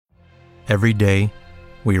Every day,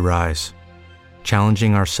 we rise,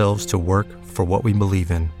 challenging ourselves to work for what we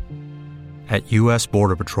believe in. At U.S.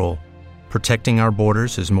 Border Patrol, protecting our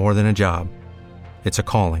borders is more than a job. It's a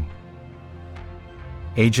calling.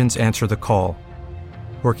 Agents answer the call,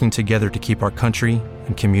 working together to keep our country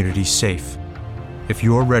and communities safe. If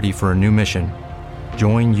you're ready for a new mission,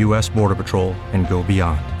 join U.S. Border Patrol and go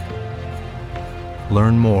beyond.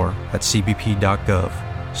 Learn more at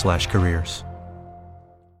cbp.gov/careers.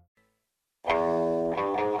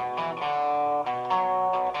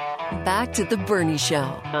 Back to the Bernie Show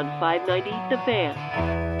on 590 The Fan.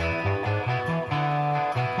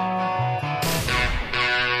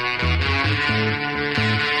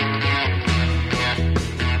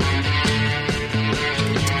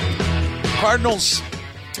 Cardinals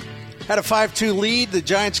had a 5-2 lead. The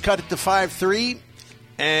Giants cut it to 5-3.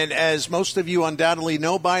 And as most of you undoubtedly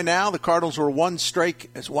know by now, the Cardinals were one strike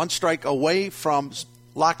away from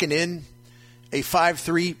locking in a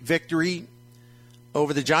 5-3 victory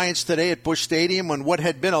over the Giants today at Busch Stadium on what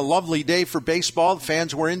had been a lovely day for baseball. The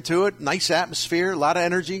fans were into it. Nice atmosphere, a lot of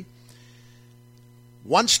energy.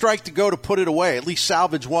 One strike to go to put it away, at least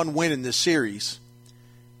salvage one win in this series.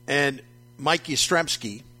 And Mike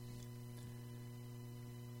Yastrzemski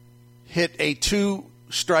hit a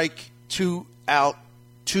 2-strike, 2-out,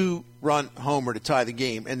 2-run homer to tie the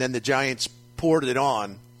game. And then the Giants poured it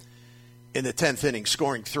on in the 10th inning,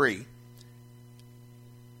 scoring 3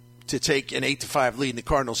 to take an 8-5 lead. And the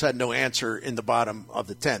Cardinals had no answer in the bottom of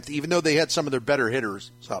the 10th, even though they had some of their better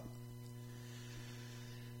hitters up.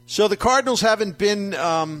 So the Cardinals haven't been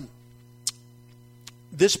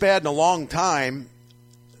this bad in a long time.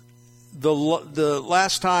 The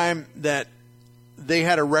last time that they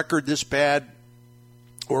had a record this bad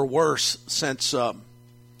or worse since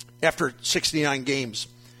after 69 games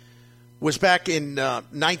was back in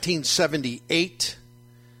 1978.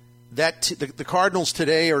 The Cardinals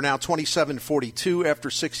today are now 27-42 after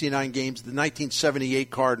 69 games. The 1978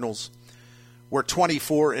 Cardinals were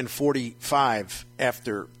 24-45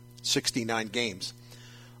 after 69 games.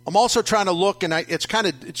 I'm also trying to look, and it's kind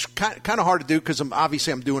of hard to do because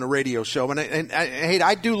I'm doing a radio show, and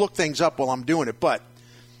I do look things up while I'm doing it. But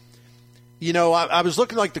you know, I was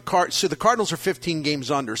looking like the Cardinals are 15 games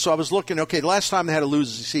under. So I was looking. Okay, the last time they had a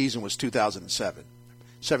losing season was 2007,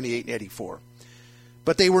 78 and 84,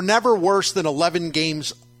 but they were never worse than 11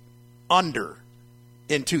 games under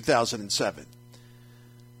in 2007.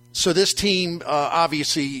 So this team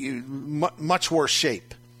obviously much worse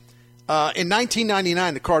shape. In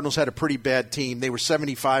 1999, the Cardinals had a pretty bad team. They were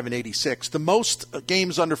 75 and 86. The most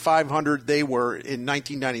games under 500 they were in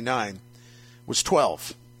 1999 was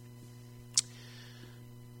 12.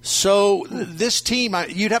 So this team,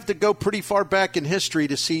 you'd have to go pretty far back in history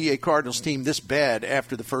to see a Cardinals team this bad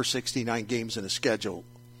after the first 69 games in a schedule.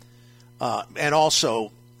 And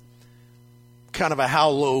also kind of a how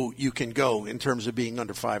low you can go in terms of being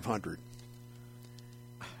under 500.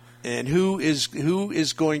 And who is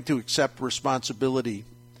going to accept responsibility?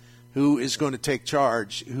 Who is going to take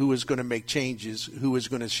charge? Who is going to make changes? Who is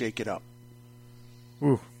going to shake it up?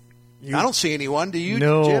 Ooh, I don't see anyone. Do you,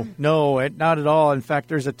 no, Jim? No, not at all. In fact,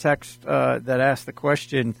 there's a text that asked the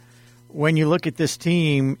question, when you look at this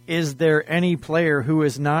team, is there any player who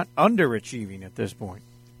is not underachieving at this point?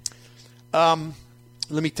 Let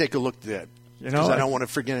me take a look at that, because I don't want to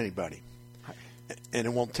forget anybody. And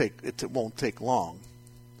it won't take long.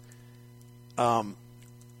 By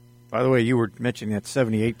the way, you were mentioning that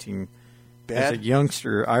 78 team. Bad? As a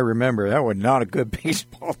youngster, I remember that was not a good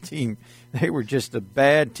baseball team. They were just a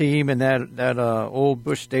bad team in that old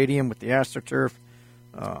Busch Stadium with the AstroTurf.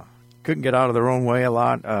 Couldn't get out of their own way a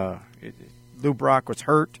lot. Lou Brock was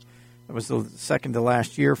hurt. It was the second to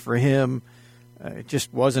last year for him. It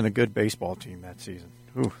just wasn't a good baseball team that season.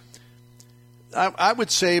 Ooh. I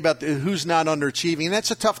would say about who's not underachieving, and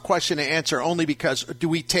that's a tough question to answer only because do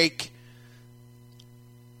we take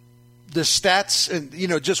the stats and,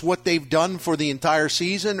 just what they've done for the entire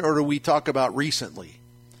season, or do we talk about recently?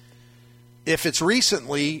 If it's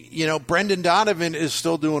recently, Brendan Donovan is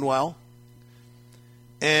still doing well.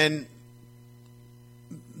 And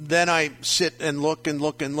then I sit and look.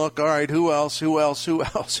 All right, who else?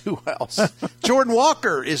 Jordan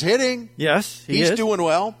Walker is hitting. Yes, he's doing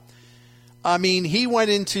well. I mean, he went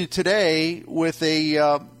into today with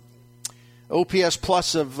a OPS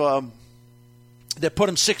plus of that put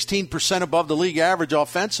him 16% above the league average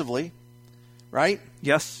offensively, right?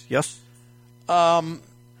 Yes.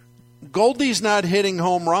 Goldie's not hitting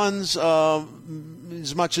home runs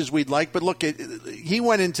as much as we'd like, but look, he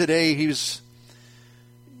went in today. He was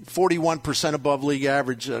 41% above league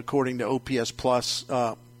average according to OPS plus.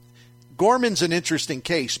 Gorman's an interesting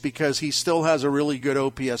case because he still has a really good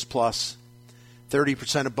OPS plus,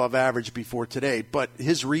 30% above average before today. But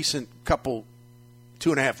his recent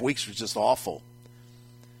 2.5 weeks was just awful.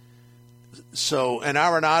 So, and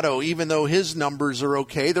Arenado, even though his numbers are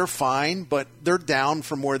okay, they're fine, but they're down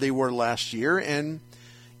from where they were last year. And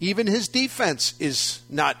even his defense is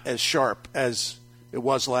not as sharp as it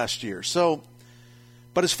was last year. So,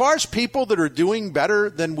 but as far as people that are doing better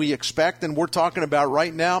than we expect, and we're talking about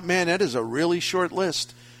right now, man, that is a really short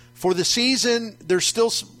list. For the season, there's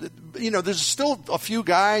still a few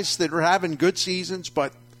guys that are having good seasons,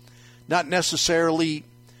 but not necessarily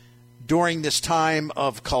during this time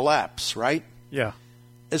of collapse, right? Yeah.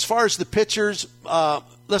 As far as the pitchers,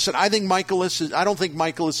 listen, I don't think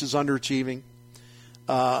Michaelis is underachieving.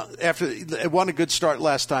 After it won a good start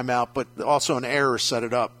last time out, but also an error set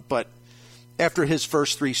it up. But after his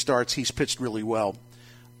first 3 starts, he's pitched really well.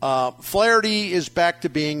 Flaherty is back to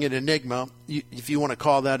being an enigma, if you want to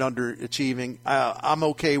call that underachieving. I'm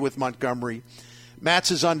okay with Montgomery.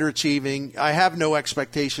 Matz is underachieving. I have no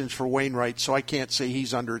expectations for Wainwright, so I can't say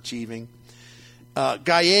he's underachieving.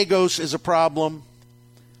 Gallegos is a problem.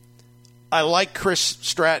 I like Chris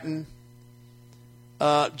Stratton.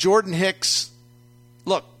 Jordan Hicks,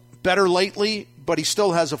 look, better lately, but he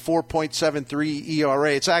still has a 4.73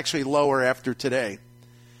 ERA. It's actually lower after today.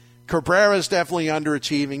 Cabrera is definitely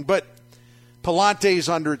underachieving, but Palante is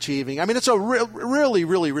underachieving. I mean, it's a really,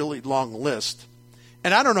 really, really long list.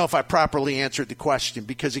 And I don't know if I properly answered the question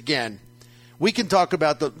because, again, we can talk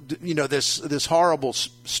about this horrible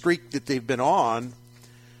streak that they've been on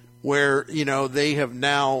where, they have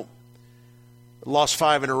now lost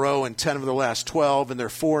 5 in a row in 10 of their last 12, and they're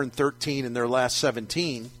 4-13 in their last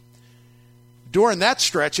 17. During that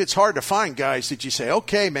stretch, it's hard to find guys that you say,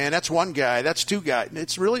 okay, man, that's one guy, that's 2 guys.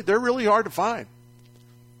 They're really hard to find.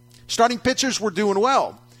 Starting pitchers were doing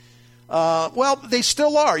well. Well, they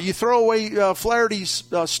still are. You throw away Flaherty's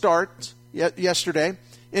start yesterday.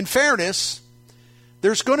 In fairness,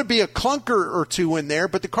 there's going to be a clunker or 2 in there,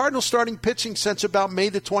 but the Cardinals starting pitching since about May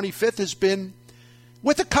the 25th has been,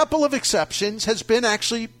 with a couple of exceptions, has been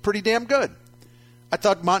actually pretty damn good. I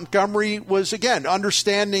thought Montgomery was, again,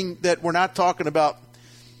 understanding that we're not talking about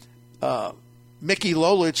Mickey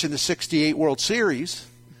Lolich in the 68 World Series.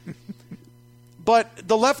 But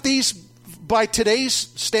the lefties, by today's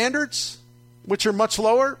standards, which are much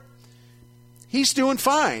lower, he's doing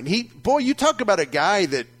fine. You talk about a guy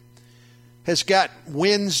that has got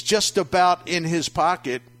wins just about in his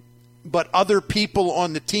pocket, but other people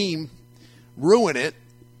on the team ruin it.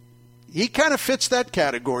 He kind of fits that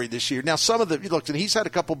category this year. Now, he's had a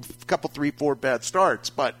couple, 3, 4 bad starts,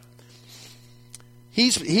 but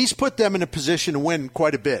he's put them in a position to win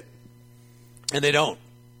quite a bit, and they don't.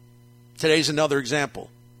 Today's another example.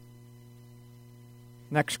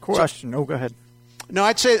 Next question. Go ahead. No,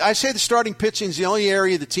 I say the starting pitching is the only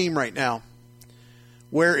area of the team right now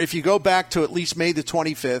where if you go back to at least May the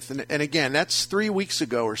 25th, and again, that's 3 weeks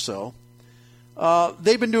ago or so,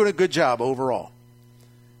 they've been doing a good job overall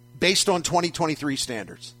based on 2023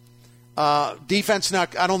 standards. Defense,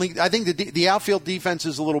 I think the outfield defense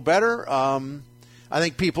is a little better. I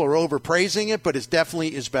think people are overpraising it, but it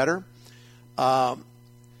definitely is better.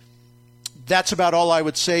 That's about all I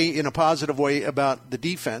would say in a positive way about the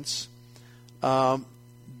defense. The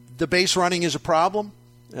base running is a problem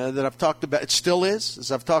that I've talked about. It still is,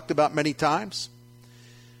 as I've talked about many times.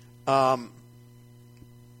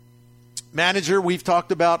 Manager, we've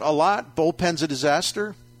talked about a lot. Bullpen's a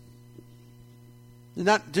disaster.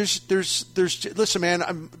 Listen, man.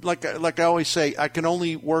 I'm like I always say, I can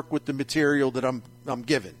only work with the material that I'm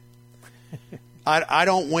given. I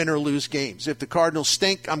don't win or lose games. If the Cardinals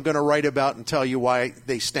stink, I'm going to write about and tell you why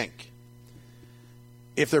they stink.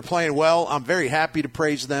 If they're playing well, I'm very happy to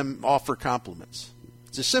praise them, offer compliments.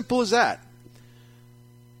 It's as simple as that.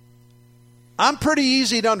 I'm pretty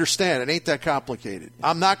easy to understand. It ain't that complicated.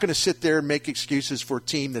 I'm not going to sit there and make excuses for a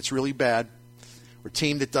team that's really bad or a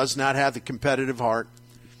team that does not have the competitive heart.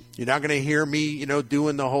 You're not going to hear me,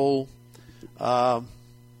 doing the whole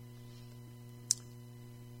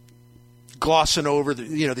glossing over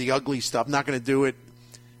the ugly stuff. I'm not going to do it.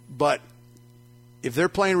 But if they're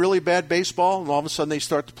playing really bad baseball and all of a sudden they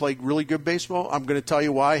start to play really good baseball, I'm going to tell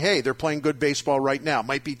you why. Hey, they're playing good baseball right now. It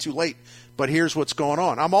might be too late, but here's what's going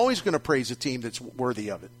on. I'm always going to praise a team that's worthy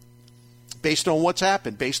of it based on what's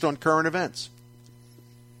happened, based on current events.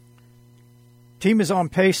 Team is on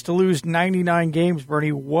pace to lose 99 games,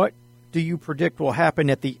 Bernie. What do you predict will happen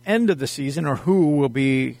at the end of the season, or who will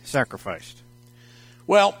be sacrificed?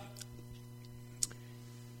 Well,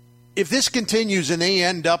 if this continues and they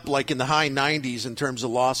end up like in the high 90s in terms of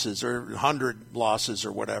losses or 100 losses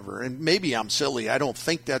or whatever, and maybe I'm silly, I don't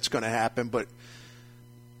think that's going to happen, but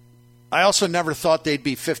I also never thought they'd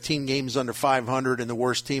be 15 games under 500 and the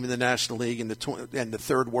worst team in the National League and the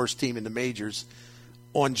third worst team in the majors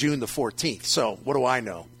on June the 14th. So what do I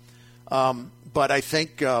know? But I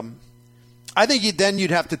think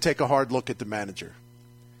you'd have to take a hard look at the manager.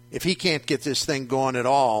 If he can't get this thing going at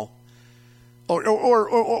all,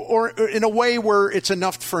 or in a way where it's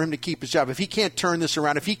enough for him to keep his job, if he can't turn this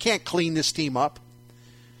around, if he can't clean this team up,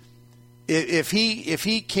 if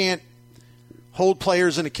he can't hold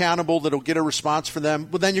players accountable that'll get a response for them,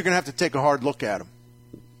 well, then you're going to have to take a hard look at him.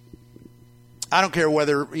 I don't care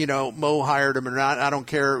whether, Mo hired him or not. I don't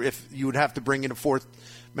care if you would have to bring in a fourth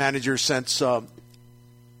manager since the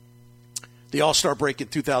All-Star break in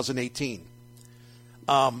 2018.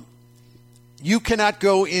 You cannot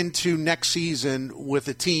go into next season with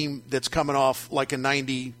a team that's coming off like a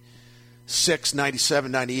 96,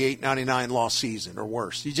 97, 98, 99 loss season or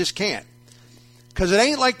worse. You just can't. Because it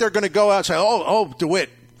ain't like they're going to go out and say, oh,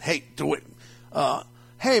 DeWitt. Hey, DeWitt.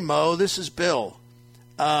 Hey, Mo, this is Bill.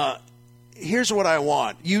 Here's what I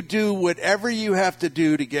want. You do whatever you have to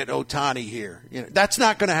do to get Ohtani here. That's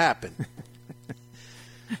not going to happen.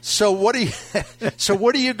 So what are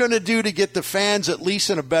you going to do to get the fans at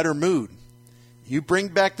least in a better mood? You bring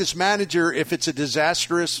back this manager if it's a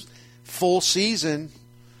disastrous full season.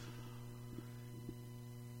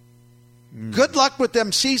 Good luck with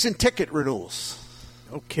them season ticket renewals.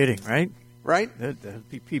 No kidding, right? Right? There'd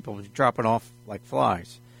be people dropping off like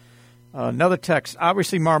flies. Another text.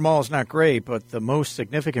 Obviously, Marmol is not great, but the most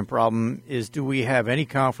significant problem is, do we have any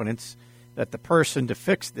confidence that the person to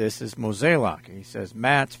fix this is Mozeliak? He says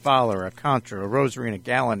Matz, Fowler, Alcantara, Rosarina,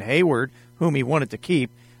 Gallen, Hayward, whom he wanted to keep,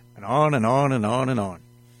 and on and on and on and on.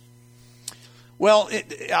 Well,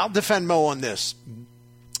 I'll defend Mo on this.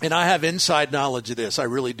 And I have inside knowledge of this. I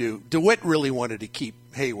really do. DeWitt really wanted to keep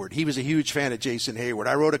Hayward. He was a huge fan of Jason Hayward.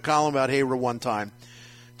 I wrote a column about Hayward one time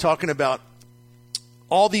talking about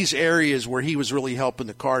all these areas where he was really helping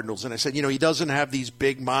the Cardinals. And I said, he doesn't have these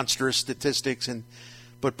big monstrous statistics.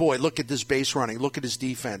 But, boy, look at this base running. Look at his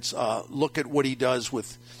defense. Look at what he does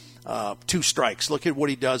with two strikes. Look at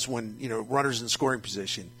what he does when, runners in scoring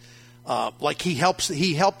position. He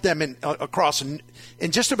helped them across in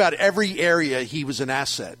just about every area. He was an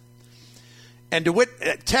asset. And DeWitt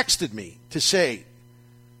texted me to say,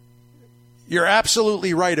 you're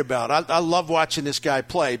absolutely right about it. I love watching this guy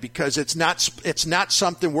play because it's not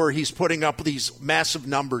something where he's putting up these massive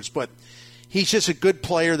numbers, but he's just a good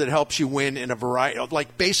player that helps you win in a variety,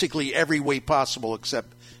 like basically every way possible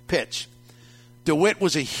except pitch. DeWitt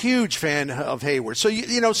was a huge fan of Hayward. So,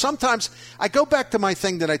 sometimes I go back to my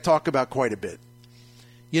thing that I talk about quite a bit.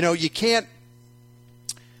 You can't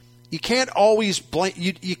always blame,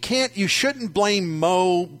 you shouldn't blame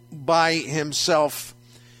Mo by himself.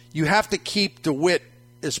 You have to keep DeWitt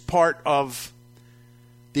as part of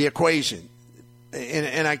the equation.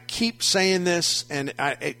 And I keep saying this, and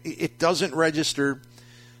it doesn't register.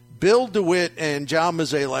 Bill DeWitt and John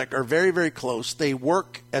Mozeliak are very, very close. They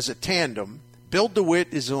work as a tandem. Bill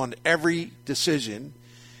DeWitt is on every decision.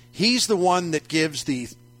 He's the one that gives the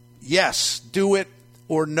yes, do it,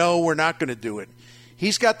 or no, we're not going to do it.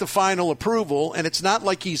 He's got the final approval, and it's not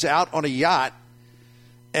like he's out on a yacht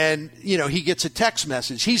and, he gets a text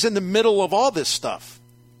message. He's in the middle of all this stuff.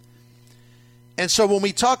 And so when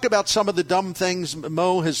we talk about some of the dumb things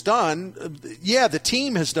Mo has done, the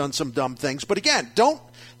team has done some dumb things. But again,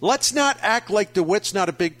 let's not act like DeWitt's not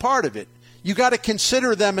a big part of it. You got to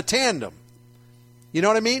consider them a tandem. You know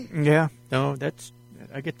what I mean? Yeah. No,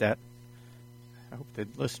 I get that. I hope the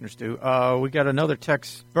listeners do. We got another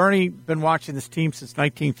text. Bernie, been watching this team since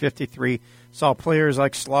 1953. Saw players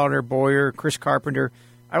like Slaughter, Boyer, Chris Carpenter.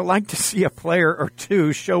 I would like to see a player or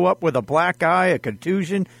two show up with a black eye, a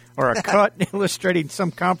contusion, or a cut illustrating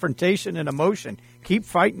some confrontation and emotion. Keep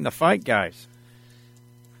fighting the fight, guys.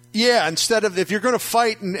 Yeah, instead of, if you're going to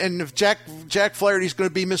fight and if Jack Flaherty's going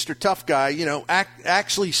to be Mr. Tough Guy,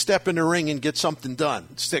 actually step in the ring and get something done.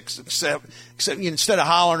 Instead of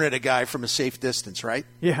hollering at a guy from a safe distance, right?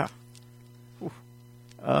 Yeah.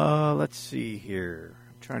 Let's see here.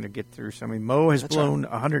 I'm trying to get through something. Mo has blown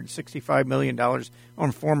 $165 million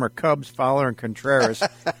on former Cubs, Fowler, and Contreras.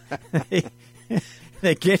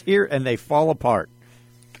 They get here and they fall apart.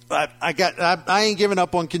 I ain't giving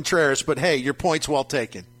up on Contreras, but hey, your point's well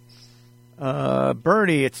taken.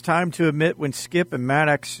 Bernie, it's time to admit when Skip and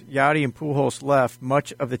Maddox, Yachty, and Pujols left,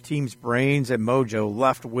 much of the team's brains and mojo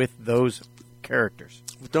left with those characters.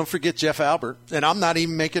 Don't forget Jeff Albert, and I'm not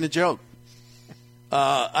even making a joke.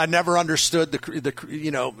 I never understood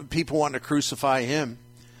the people wanting to crucify him.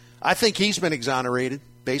 I think he's been exonerated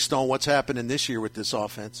based on what's happening this year with this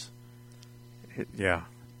offense. Yeah,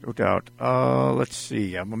 no doubt. Let's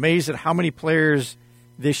see. I'm amazed at how many players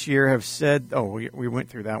this year have said, we went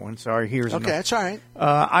through that one. Sorry. Here's okay, that's all right.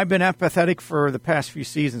 I've been apathetic for the past few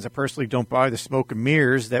seasons. I personally don't buy the smoke and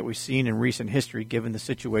mirrors that we've seen in recent history given the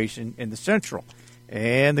situation in the Central.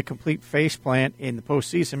 And the complete faceplant in the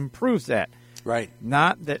postseason proves that. Right.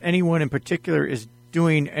 Not that anyone in particular is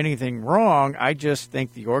doing anything wrong. I just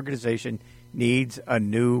think the organization needs a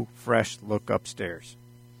new, fresh look upstairs.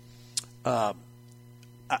 I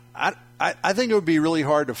think it would be really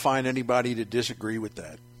hard to find anybody to disagree with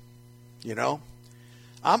that.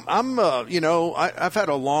 I've had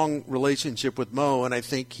a long relationship with Mo, and I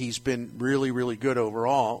think he's been really, really good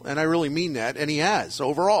overall, and I really mean that, and he has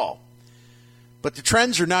overall. But the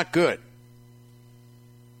trends are not good.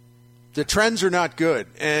 The trends are not good,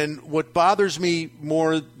 and what bothers me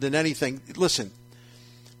more than anything, listen,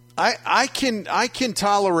 I can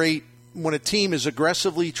tolerate when a team is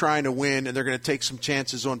aggressively trying to win and they're going to take some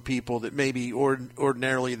chances on people that maybe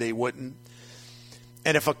ordinarily they wouldn't.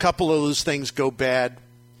 And if a couple of those things go bad,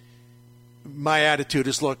 my attitude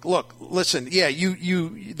is, look, listen, yeah,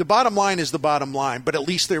 you the bottom line is the bottom line, but at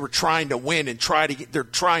least they were trying to win and they're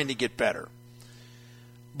trying to get better.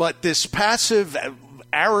 But this passive,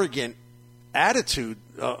 arrogant attitude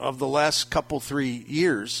of the last 3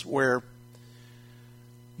 years where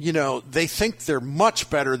they think they're much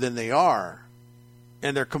better than they are,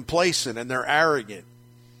 and they're complacent and they're arrogant,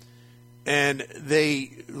 and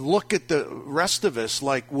they look at the rest of us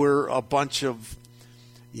like we're a bunch of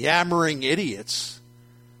yammering idiots.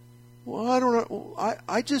 Well, I don't know.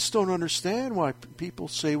 I just don't understand why people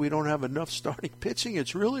say we don't have enough starting pitching.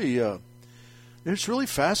 It's really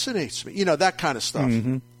fascinates me. That kind of stuff.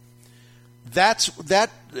 Mm-hmm.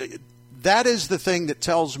 That is the thing that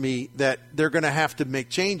tells me that they're going to have to make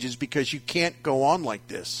changes, because you can't go on like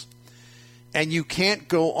this. And you can't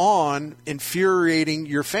go on infuriating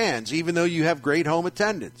your fans, even though you have great home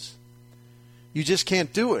attendance. You just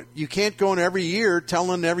can't do it. You can't go in every year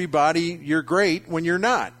telling everybody you're great when you're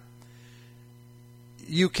not.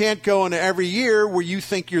 You can't go in every year where you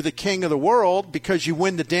think you're the king of the world because you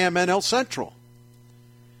win the damn NL Central.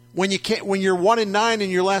 When you're 1-9 in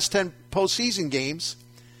your last 10 postseason games.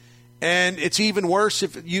 And it's even worse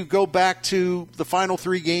if you go back to the final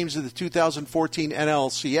 3 games of the 2014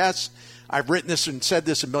 NLCS. I've written this and said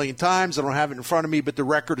this a million times. I don't have it in front of me, but the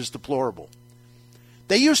record is deplorable.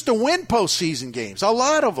 They used to win postseason games, a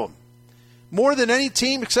lot of them, more than any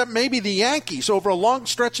team except maybe the Yankees over a long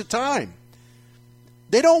stretch of time.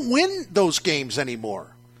 They don't win those games anymore.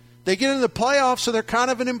 They get into the playoffs and they're kind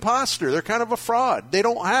of an imposter. They're kind of a fraud. They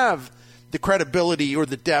don't have the credibility or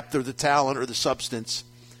the depth or the talent or the substance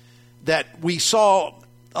that we saw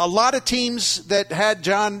a lot of teams that had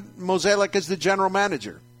John Mozeliak as the general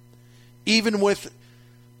manager, even with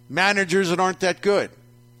managers that aren't that good.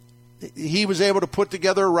 He was able to put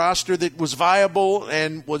together a roster that was viable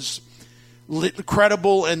and was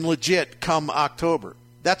credible and legit come October.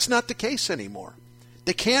 That's not the case anymore.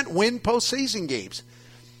 They can't win postseason games.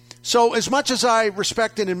 So as much as I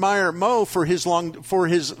respect and admire Mo for his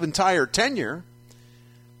entire tenure,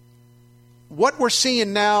 what we're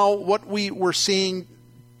seeing now, what we were seeing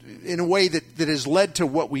in a way that has led to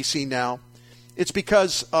what we see now, it's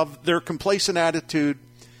because of their complacent attitude,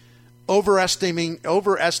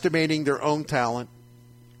 overestimating their own talent,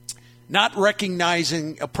 not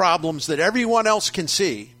recognizing problems that everyone else can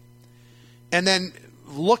see, and then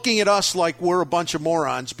looking at us like we're a bunch of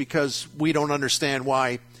morons because we don't understand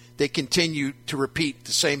why they continue to repeat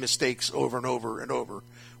the same mistakes over and over and over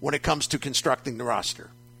when it comes to constructing the roster.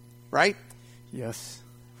 Right? Yes.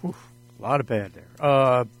 Whew, a lot of bad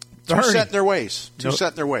there. Too set in their ways.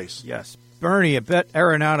 Set in their ways. Yes. Bernie, I bet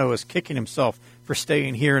Arenado is kicking himself for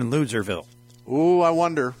staying here in Loserville. Ooh, I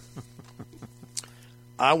wonder.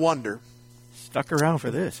 I wonder. Stuck around for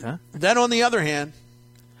this, huh? Then on the other hand,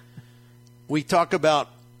 we talk about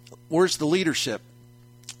where's the leadership.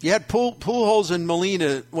 You had Pujols and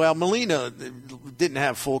Molina. Well, Molina didn't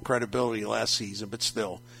have full credibility last season, but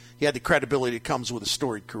still, he had the credibility that comes with a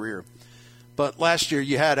storied career. But last year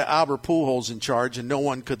you had Albert Pujols in charge, and no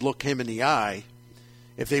one could look him in the eye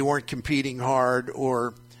if they weren't competing hard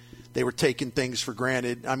or they were taking things for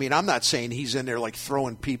granted. I mean, I'm not saying he's in there like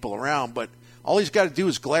throwing people around, but all he's got to do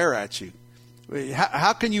is glare at you.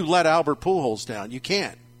 How can you let Albert Pujols down? You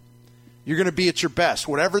can't. You're going to be at your best.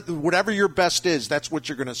 Whatever your best is, that's what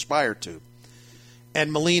you're going to aspire to.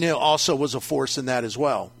 And Molina also was a force in that as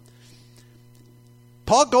well.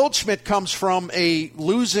 Paul Goldschmidt comes from a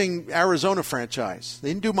losing Arizona franchise. They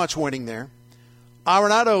didn't do much winning there.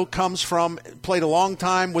 Arenado played a long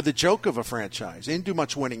time with the joke of a franchise. They didn't do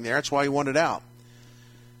much winning there. That's why he wanted out.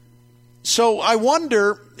 So I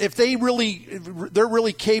wonder if they're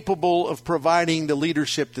really capable of providing the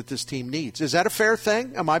leadership that this team needs. Is that a fair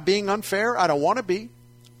thing? Am I being unfair? I don't want to be.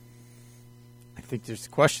 I think there's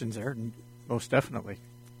questions there, most definitely.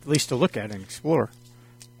 At least to look at and explore.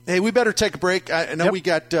 Hey, we better take a break. I know Yep. we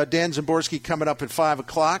got Dan Zimborski coming up at 5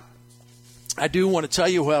 o'clock. I do want to tell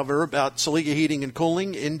you, however, about Saliga Heating and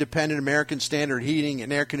Cooling, independent American Standard heating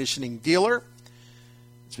and air conditioning dealer.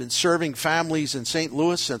 It's been serving families in St.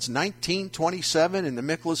 Louis since 1927, and the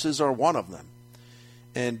Michelases are one of them.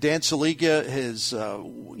 And Dan Saliga has, a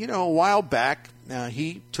while back,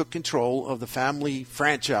 he took control of the family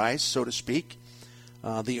franchise, so to speak,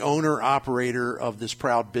 the owner-operator of this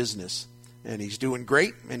proud business. And he's doing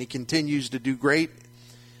great, and he continues to do great.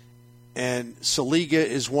 And Saliga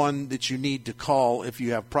is one that you need to call if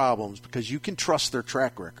you have problems because you can trust their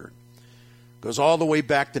track record. Goes all the way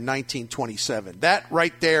back to 1927. That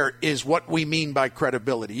right there is what we mean by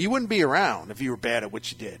credibility. You wouldn't be around if you were bad at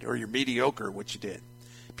what you did or you're mediocre at what you did.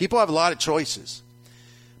 People have a lot of choices.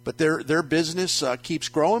 But their business keeps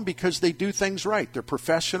growing because they do things right. They're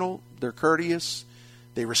professional. They're courteous.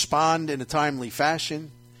 They respond in a timely fashion.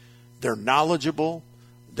 They're knowledgeable.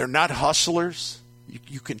 They're not hustlers.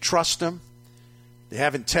 You can trust them. They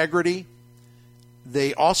have integrity.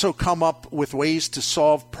 They also come up with ways to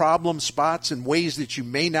solve problem spots in ways that you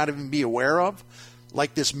may not even be aware of,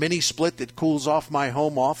 like this mini split that cools off my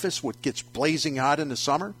home office, what gets blazing hot in the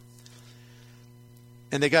summer.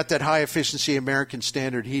 And they got that high-efficiency American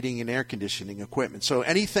Standard heating and air conditioning equipment. So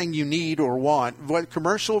anything you need or want, what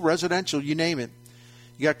commercial, residential, you name it,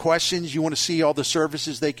 you got questions, you want to see all the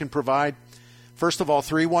services they can provide, first of all,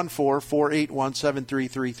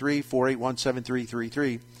 314-481-7333,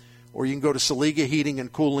 481-7333, or you can go to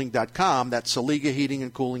SaligaHeatingandCooling.com. That's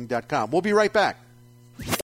SaligaHeatingandCooling.com. We'll be right back.